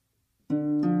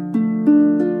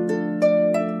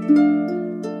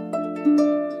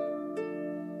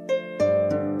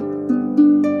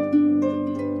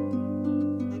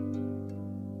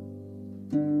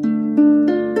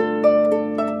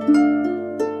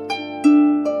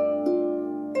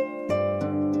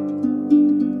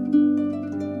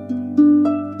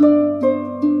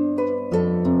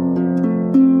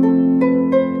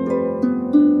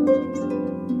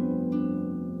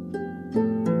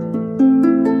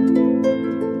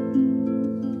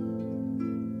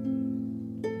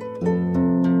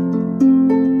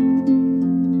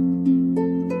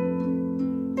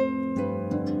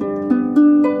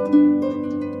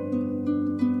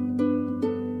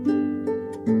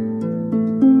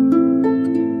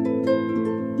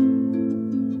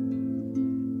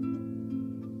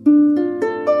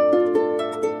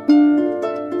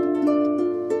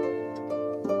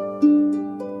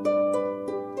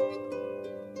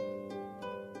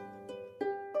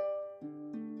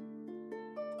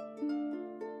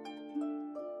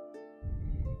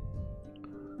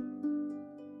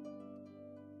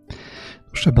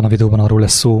És ebben a videóban arról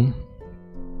lesz szó,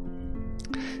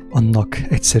 annak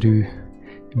egyszerű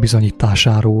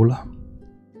bizonyításáról,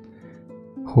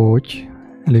 hogy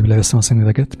előbb leveszem a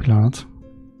szemüveget, pillanat.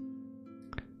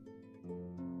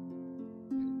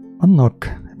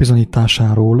 Annak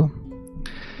bizonyításáról,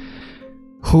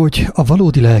 hogy a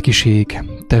valódi lelkiség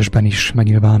testben is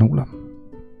megnyilvánul.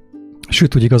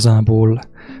 Sőt, úgy igazából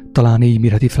talán így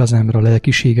mérheti fel az ember a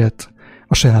lelkiséget,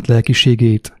 a saját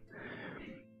lelkiségét,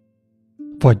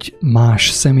 vagy más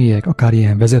személyek, akár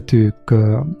ilyen vezetők,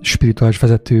 spirituális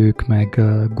vezetők, meg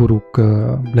guruk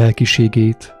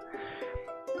lelkiségét,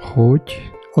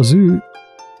 hogy az ő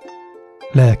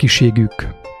lelkiségük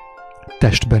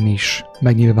testben is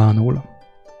megnyilvánul.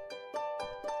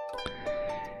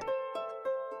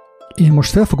 Én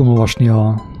most fel fogom olvasni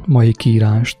a mai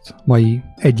kiírást, mai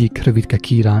egyik rövidke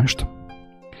kiírást,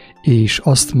 és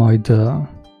azt majd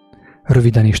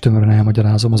röviden és tömören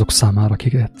elmagyarázom azok számára,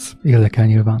 akiket érdekel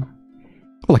nyilván.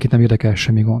 Valakit nem érdekel,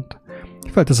 semmi gond.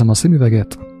 Felteszem a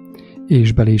szemüveget,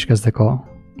 és bele is kezdek a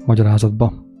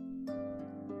magyarázatba.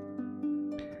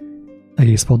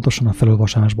 Egész pontosan a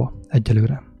felolvasásba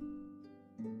egyelőre.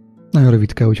 Nagyon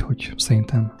rövidke, úgyhogy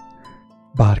szerintem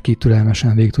bárki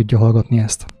türelmesen végig tudja hallgatni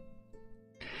ezt.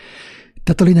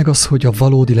 Tehát a lényeg az, hogy a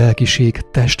valódi lelkiség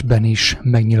testben is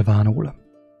megnyilvánul.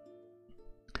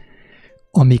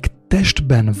 Amíg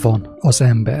testben van az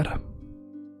ember,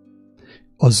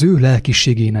 az ő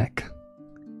lelkiségének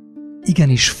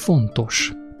igenis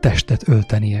fontos testet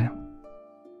öltenie.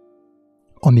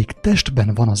 Amíg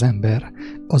testben van az ember,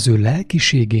 az ő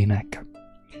lelkiségének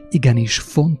igenis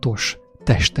fontos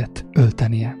testet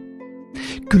öltenie.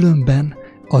 Különben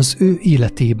az ő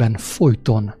életében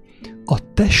folyton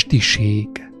a testiség,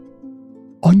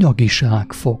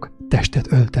 anyagiság fog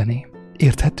testet ölteni.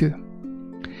 Érthető?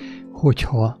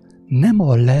 Hogyha nem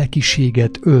a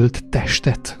lelkiséget ölt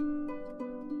testet,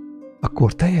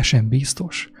 akkor teljesen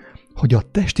biztos, hogy a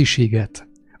testiséget,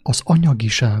 az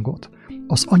anyagiságot,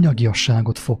 az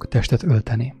anyagiasságot fog testet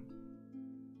ölteni.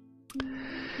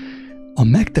 A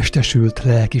megtestesült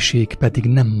lelkiség pedig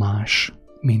nem más,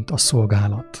 mint a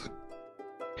szolgálat,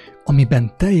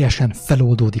 amiben teljesen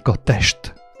feloldódik a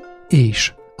test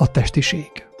és a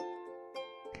testiség.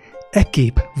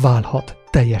 Ekképp válhat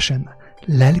teljesen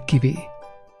lelkivé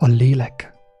a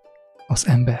lélek, az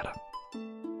ember.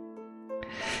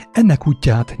 Ennek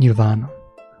útját nyilván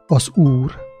az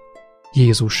Úr,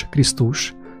 Jézus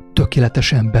Krisztus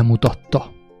tökéletesen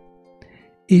bemutatta,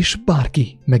 és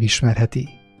bárki megismerheti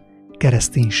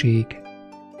kereszténység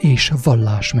és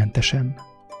vallásmentesen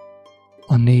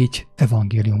a 4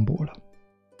 evangéliumból.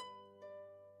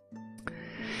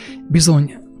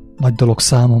 Bizony nagy dolog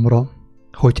számomra,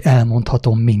 hogy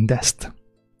elmondhatom mindezt,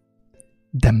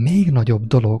 de még nagyobb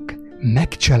dolog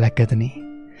megcselekedni,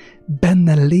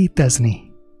 benne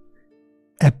létezni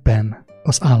ebben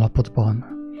az állapotban,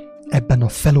 ebben a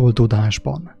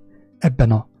feloldódásban,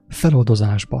 ebben a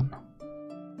feloldozásban.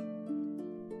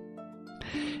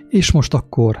 És most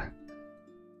akkor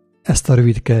ezt a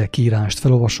rövidke kiírást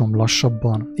felolvasom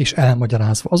lassabban és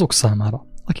elmagyarázva azok számára,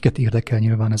 akiket érdekel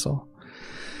nyilván ez a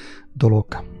dolog.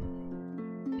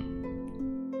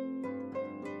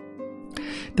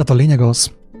 Tehát a lényeg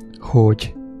az,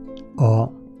 hogy a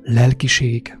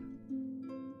lelkiség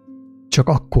csak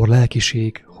akkor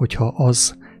lelkiség, hogyha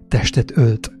az testet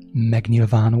ölt,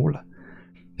 megnyilvánul,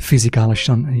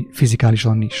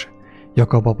 fizikálisan is.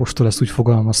 Jakab apostol ezt úgy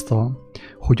fogalmazta,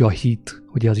 hogy a hit,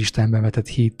 ugye az Istenben vetett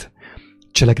hit,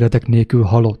 cselekedetek nélkül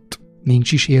halott,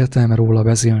 nincs is értelme róla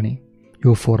beszélni,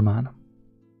 jóformán.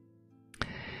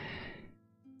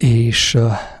 És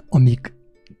amíg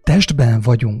testben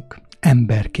vagyunk,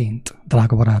 emberként,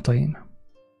 drága barátaim,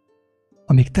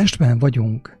 amíg testben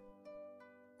vagyunk,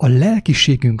 a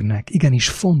lelkiségünknek igenis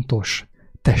fontos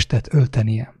testet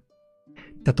öltenie.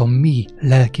 Tehát a mi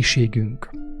lelkiségünk,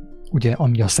 ugye,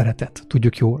 ami a szeretet,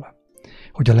 tudjuk jól,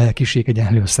 hogy a lelkiség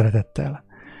egyenlő szeretettel.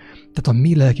 Tehát a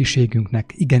mi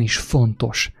lelkiségünknek igenis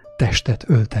fontos testet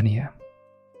öltenie.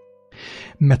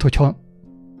 Mert hogyha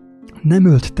nem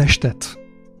ölt testet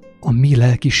a mi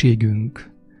lelkiségünk,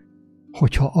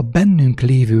 hogyha a bennünk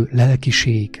lévő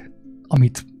lelkiség,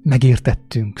 amit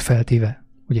megértettünk feltéve,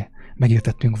 ugye,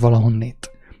 megértettünk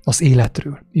valahonnét, az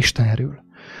életről, Istenről,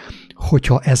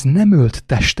 hogyha ez nem ölt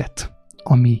testet,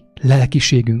 a mi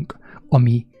lelkiségünk, a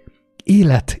mi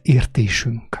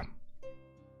életértésünk,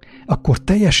 akkor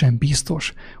teljesen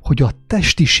biztos, hogy a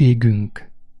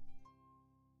testiségünk,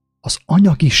 az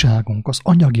anyagiságunk, az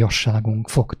anyagiasságunk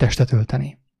fog testet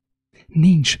ölteni.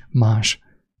 Nincs más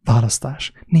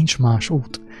választás, nincs más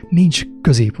út, nincs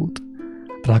középút.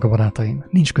 Drága barátaim,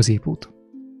 nincs középút.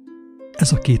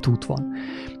 Ez a két út van.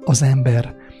 Az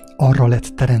ember arra lett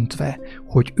teremtve,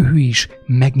 hogy ő is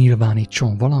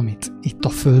megnyilvánítson valamit itt a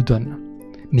földön,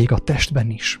 még a testben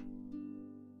is.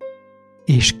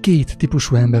 És két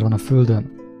típusú ember van a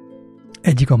földön.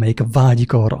 Egyik, amelyik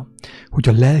vágyik arra, hogy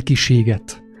a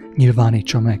lelkiséget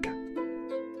nyilvánítsa meg,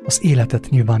 az életet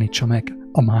nyilvánítsa meg.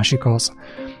 A másik az,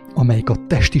 amelyik a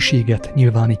testiséget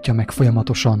nyilvánítja meg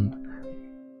folyamatosan,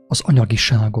 az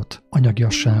anyagiságot,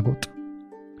 anyagiasságot.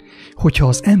 Hogyha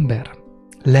az ember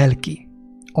lelki,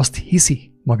 azt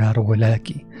hiszi magáról, hogy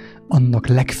lelki, annak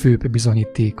legfőbb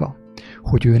bizonyítéka,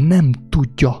 hogy ő nem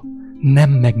tudja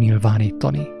nem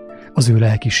megnyilvánítani az ő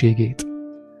lelkiségét,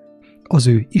 az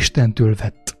ő Istentől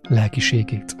vett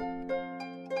lelkiségét.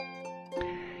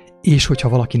 És hogyha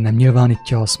valaki nem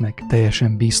nyilvánítja azt meg,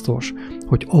 teljesen biztos,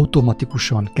 hogy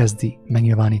automatikusan kezdi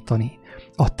megnyilvánítani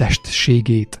a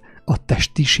testségét, a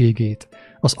testiségét,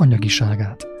 az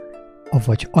anyagiságát,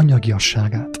 avagy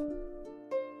anyagiasságát.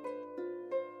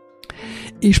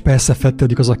 És persze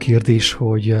feltevődik az a kérdés,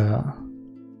 hogy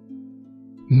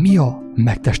mi a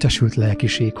megtestesült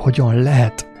lelkiség? Hogyan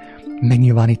lehet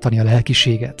megnyilvánítani a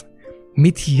lelkiséget?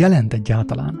 Mit jelent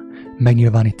egyáltalán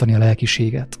megnyilvánítani a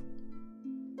lelkiséget?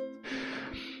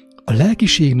 A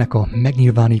lelkiségnek a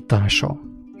megnyilvánítása,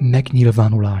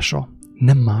 megnyilvánulása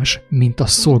nem más, mint a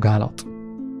szolgálat.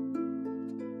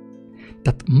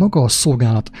 Tehát maga a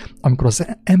szolgálat, amikor az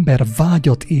ember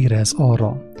vágyat érez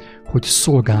arra, hogy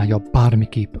szolgálja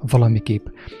bármiképp, valamiképp,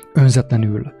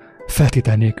 önzetlenül,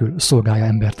 feltétel nélkül szolgálja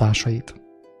embertársait.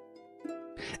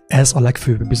 Ez a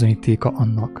legfőbb bizonyítéka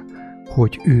annak,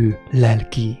 hogy ő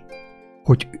lelki,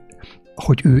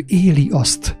 hogy ő éli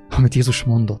azt, amit Jézus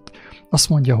mondott. Azt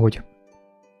mondja, hogy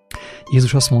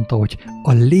Jézus azt mondta, hogy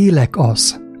a lélek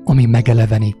az, ami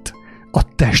megelevenít,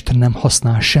 a test nem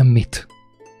használ semmit.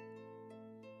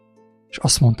 És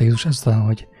azt mondta Jézus ezután,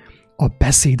 hogy a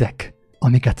beszédek,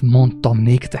 amiket mondtam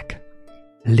néktek,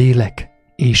 lélek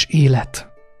és élet.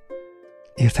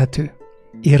 Érthető?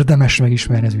 Érdemes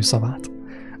megismerni az ő szavát,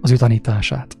 az ő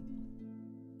tanítását.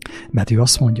 Mert ő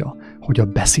azt mondja, hogy a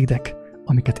beszédek,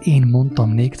 amiket én mondtam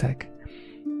néktek,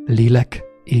 lélek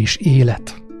és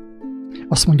élet.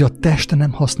 Azt mondja, a test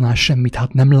nem használ semmit,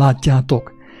 hát nem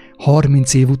látjátok?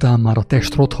 30 év után már a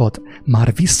test rothad,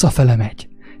 már visszafele megy,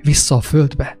 vissza a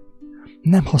földbe.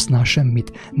 Nem használ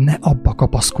semmit, ne abba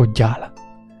kapaszkodjál.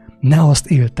 Ne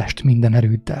azt éltest minden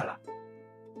erőddel,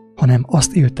 hanem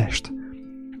azt éltest,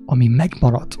 ami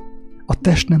megmarad. A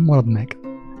test nem marad meg.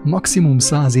 Maximum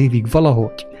 100 évig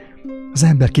valahogy. Az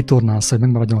ember kitornálsz, hogy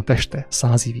megmaradjon a teste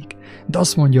 100 évig. De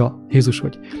azt mondja Jézus,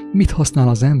 hogy mit használ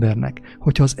az embernek,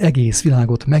 hogyha az egész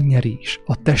világot megnyeri is,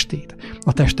 a testét,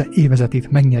 a teste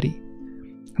évezetét megnyeri,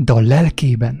 de a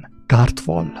lelkében kárt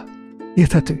vall.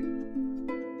 Érthető?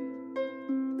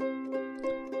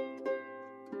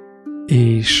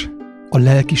 És a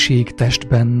lelkiség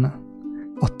testben,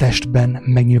 a testben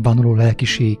megnyilvánuló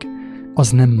lelkiség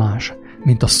az nem más,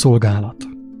 mint a szolgálat.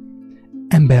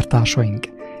 Embertársaink,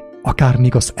 akár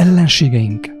még az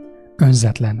ellenségeink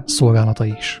önzetlen szolgálata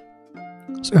is.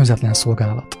 Az önzetlen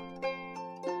szolgálat.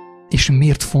 És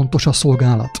miért fontos a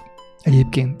szolgálat?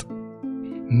 Egyébként,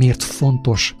 miért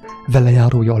fontos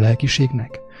velejárója a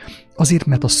lelkiségnek? Azért,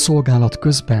 mert a szolgálat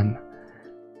közben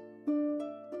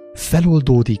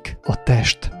feloldódik a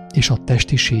test és a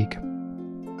testiség,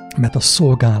 mert a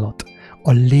szolgálat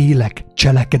a lélek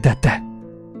cselekedete.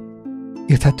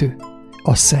 Érthető?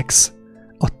 A szex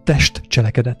a test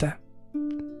cselekedete.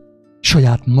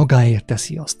 Saját magáért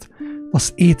teszi azt.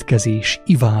 Az étkezés,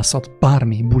 ivászat,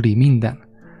 bármi, buli, minden,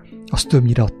 az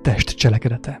többnyire a test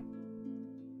cselekedete.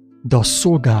 De a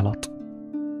szolgálat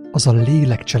az a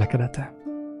lélek cselekedete.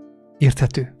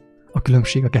 Érthető a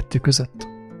különbség a kettő között?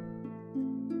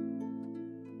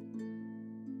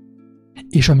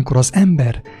 És amikor az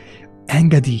ember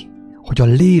engedi, hogy a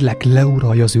lélek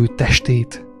leuralja az ő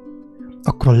testét,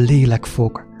 akkor a lélek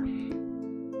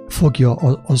fogja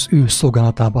az ő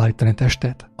szolgálatába állítani a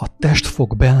testet. A test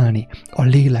fog beállni a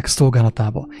lélek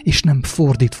szolgálatába, és nem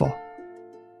fordítva.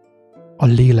 A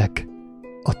lélek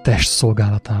a test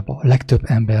szolgálatába. A legtöbb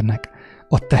embernek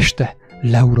a teste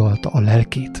leuralta a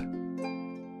lelkét.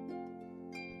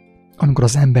 Amikor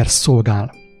az ember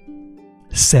szolgál,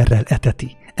 szerrel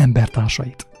eteti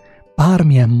embertársait,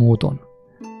 bármilyen módon,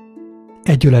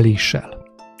 egy öleléssel,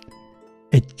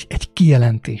 egy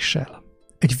kijelentéssel,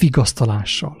 egy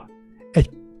vigasztalással, egy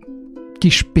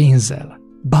kis pénzzel,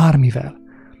 bármivel,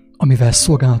 amivel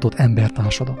szolgálhatod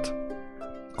embertársadat.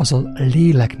 Az a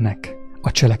léleknek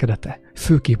a cselekedete,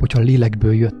 főképp, hogyha a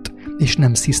lélekből jött, és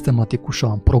nem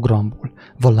szisztematikusan programból,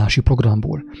 vallási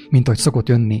programból, mint ahogy szokott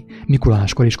jönni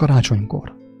Mikuláskor és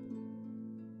karácsonykor.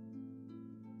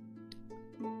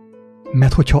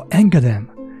 Mert hogyha engedem,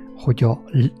 hogy a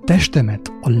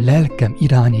testemet a lelkem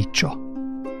irányítsa,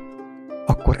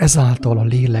 akkor ezáltal a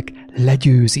lélek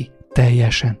legyőzi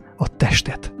teljesen a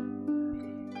testet.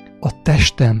 A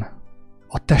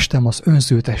testem az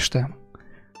önző testem,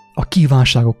 a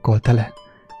kívánságokkal tele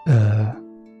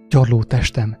gyarló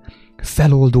testem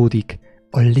feloldódik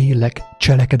a lélek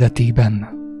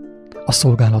cselekedetében, a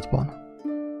szolgálatban.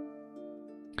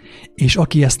 És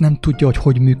aki ezt nem tudja,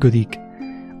 hogy működik,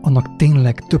 annak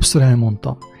tényleg többször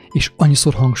elmondtam, és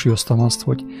annyiszor hangsúlyoztam azt,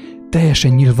 hogy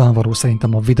teljesen nyilvánvaló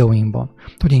szerintem a videóimban,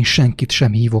 hogy én senkit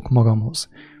sem hívok magamhoz,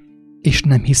 és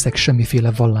nem hiszek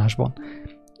semmiféle vallásban,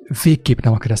 végképp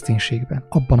nem a kereszténységben,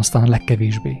 abban aztán a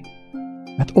legkevésbé.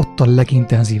 Mert ott a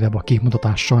legintenzívebb a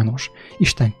képmutatás sajnos.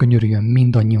 Isten könyörüljön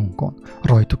mindannyiunkon,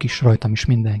 rajtuk is, rajtam is,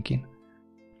 mindenkin.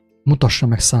 Mutassa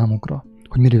meg számukra,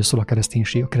 hogy miről szól a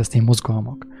kereszténység, a keresztény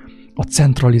mozgalmak. A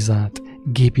centralizált,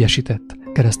 gépiesített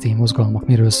keresztény mozgalmak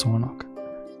miről szólnak.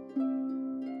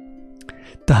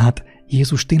 Tehát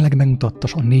Jézus tényleg megmutatta,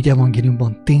 a 4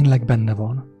 evangéliumban tényleg benne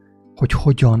van, hogy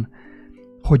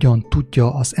hogyan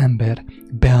tudja az ember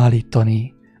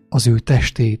beállítani az ő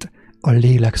testét a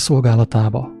lélek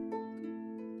szolgálatába,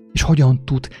 és hogyan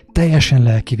tud teljesen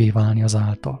lelkivé válni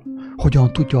azáltal,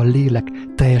 hogyan tudja a lélek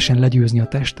teljesen legyőzni a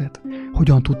testet,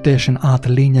 hogyan tud teljesen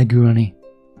átlényegülni.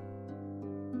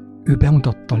 Ő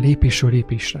bemutatta lépésről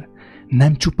lépésre,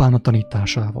 nem csupán a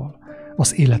tanításával,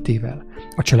 az életével,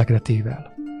 a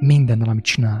cselekedetével, mindennel, amit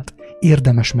csinált,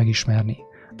 érdemes megismerni,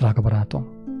 drága barátom.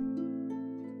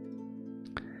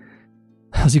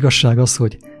 Az igazság az,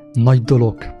 hogy nagy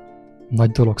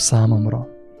dolog számomra,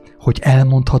 hogy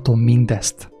elmondhatom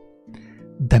mindezt,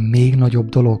 de még nagyobb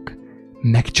dolog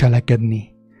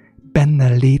megcselekedni, benne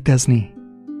létezni,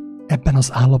 ebben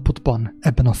az állapotban,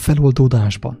 ebben a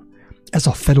feloldódásban. Ez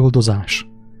a feloldozás,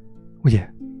 ugye?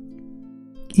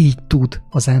 Így tud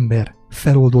az ember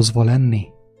feloldozva lenni,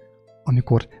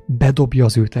 amikor bedobja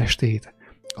az ő testét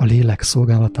a lélek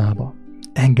szolgálatába,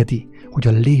 engedi, hogy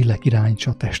a lélek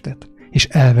irányítsa a testet, és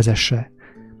elvezesse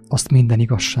azt minden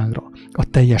igazságra, a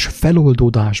teljes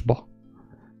feloldódásba,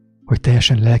 hogy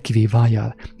teljesen lelkivé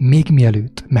váljál, még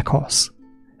mielőtt meghalsz.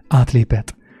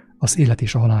 Átléped az élet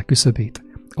és a halál küszöbét,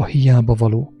 a hiába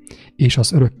való és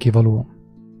az örökké való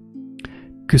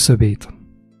küszöbét.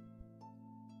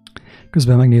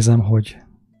 Közben megnézem, hogy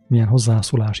milyen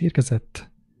hozzászólás érkezett.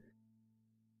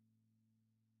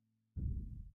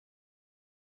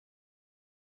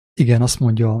 Igen, azt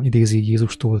mondja, idézi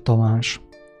Jézustól Tomás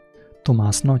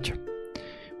nagy,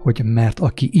 hogy mert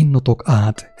aki innotok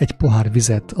át egy pohár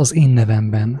vizet az én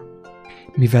nevemben,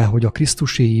 mivel hogy a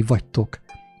Krisztuséi vagytok,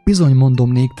 bizony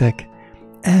mondom néktek,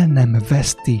 el nem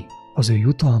veszti az ő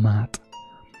jutalmát.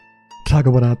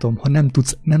 Drága barátom, ha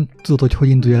nem tudod, hogy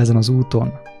indulj el ezen az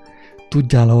úton,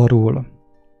 tudjál arról,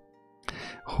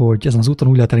 hogy ezen az úton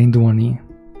úgy lehet elindulni,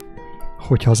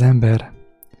 hogyha az ember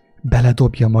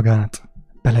beledobja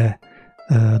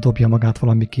magát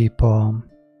valamiképp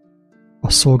a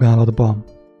szolgálatba.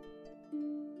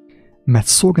 Mert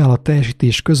szolgálat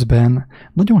teljesítés közben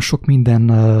nagyon sok minden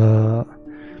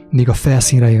még a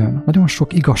felszínre jön, nagyon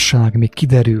sok igazság még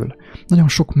kiderül, nagyon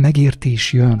sok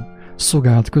megértés jön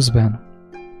szolgálat közben.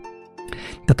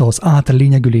 Tehát az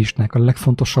átlényegülésnek a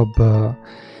legfontosabb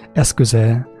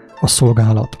eszköze a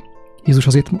szolgálat. Jézus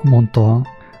azért mondta,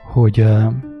 hogy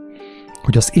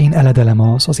az én eledelem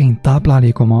az én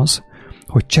táplálékom az,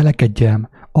 hogy cselekedjem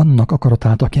annak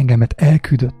akaratát, aki engemet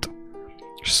elküldött,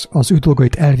 és az ő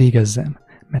dolgait elvégezzem,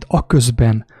 mert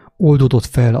aközben oldódott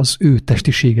fel az ő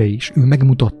testisége is. Ő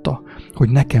megmutatta, hogy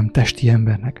nekem, testi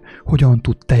embernek, hogyan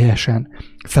tud teljesen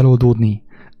feloldódni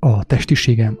a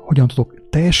testiségem, hogyan tudok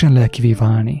teljesen lelkivé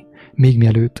válni, még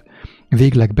mielőtt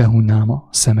végleg behunynám a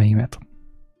szemeimet.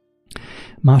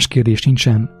 Más kérdés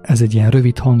nincsen, ez egy ilyen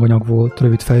rövid hanganyag volt,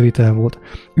 rövid felvétel volt.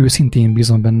 Őszintén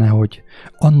bízom benne, hogy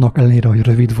annak ellenére, hogy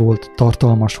rövid volt,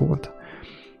 tartalmas volt.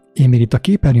 Én még itt a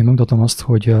képernyőn megmutatom azt,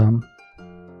 hogy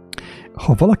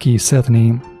ha valaki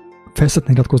szeretné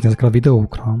iratkozni ezekre a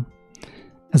videókra,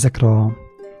 ezekre a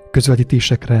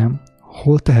közvetítésekre,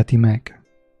 hol teheti meg?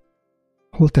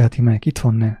 Itt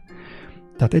van ne?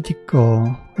 Tehát egyik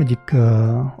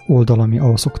oldal,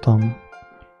 ahol szoktam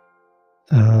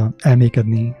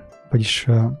elmékedni, vagyis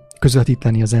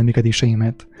közvetíteni az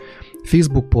elmékedéseimet,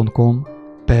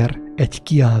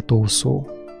 facebook.com/egy-kiáltószó.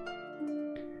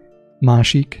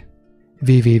 Másik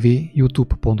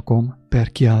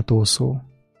www.youtube.com/kiáltószó.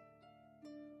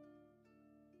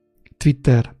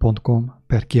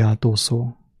 twitter.com/kiáltószó.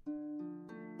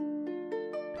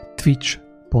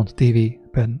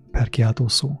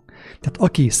 twitch.tv/kiáltószó. Tehát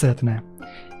aki szeretne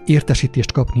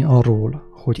értesítést kapni arról,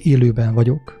 hogy élőben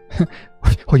vagyok,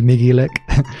 hogy még élek,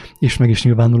 és meg is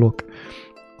nyilvánulok,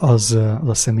 az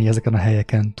a személy ezeken a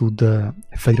helyeken tud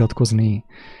feliratkozni.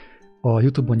 A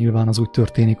YouTube-on nyilván az úgy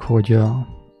történik, hogy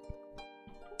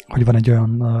van egy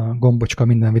olyan gombocska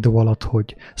minden videó alatt,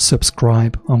 hogy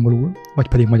subscribe angolul, vagy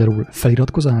pedig magyarul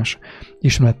feliratkozás,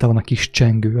 és mellette van a kis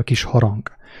csengő, a kis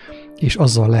harang, és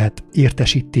azzal lehet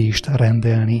értesítést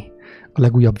rendelni a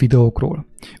legújabb videókról.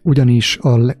 Ugyanis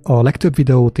a legtöbb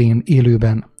videót én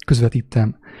élőben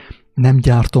közvetítem, nem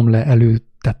gyártom le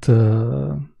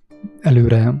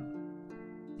előre,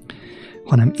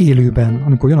 hanem élőben,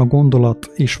 amikor jön a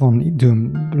gondolat, és van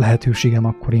időm, lehetőségem,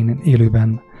 akkor én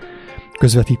élőben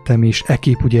közvetítem, és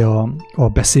ekképp ugye a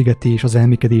beszélgetés, az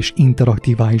elmékedés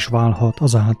interaktívá is válhat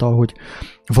azáltal, hogy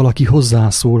valaki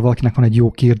hozzászól, valakinek van egy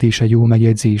jó kérdése, jó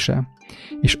megjegyzése.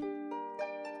 És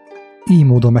így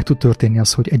módon meg tud történni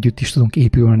az, hogy együtt is tudunk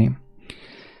épülni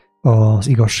az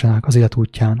igazság, az élet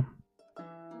útján.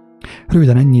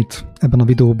 Röviden ennyit ebben a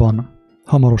videóban.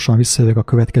 Hamarosan visszajövök a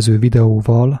következő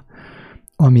videóval,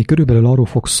 ami körülbelül arról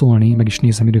fog szólni, meg is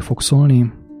nézem, miről fog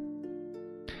szólni.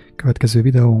 Következő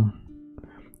videó,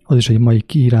 az is egy mai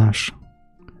kiírás.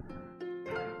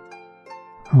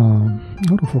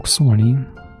 Arról fog szólni,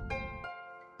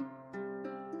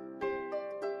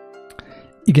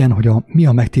 igen, hogy mi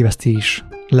a megtévesztés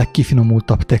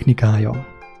legkifinomultabb technikája.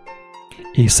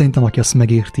 És szerintem, aki azt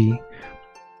megérti,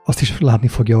 azt is látni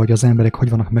fogja, hogy az emberek hogy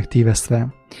vannak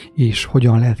megtévesztve, és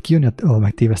hogyan lehet kijönni a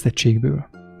megtévesztettségből.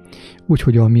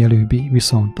 Úgyhogy a mielőbbi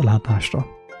viszontlátásra.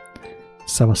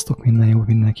 Szevasztok, minden jót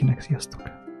mindenkinek,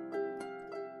 sziasztok!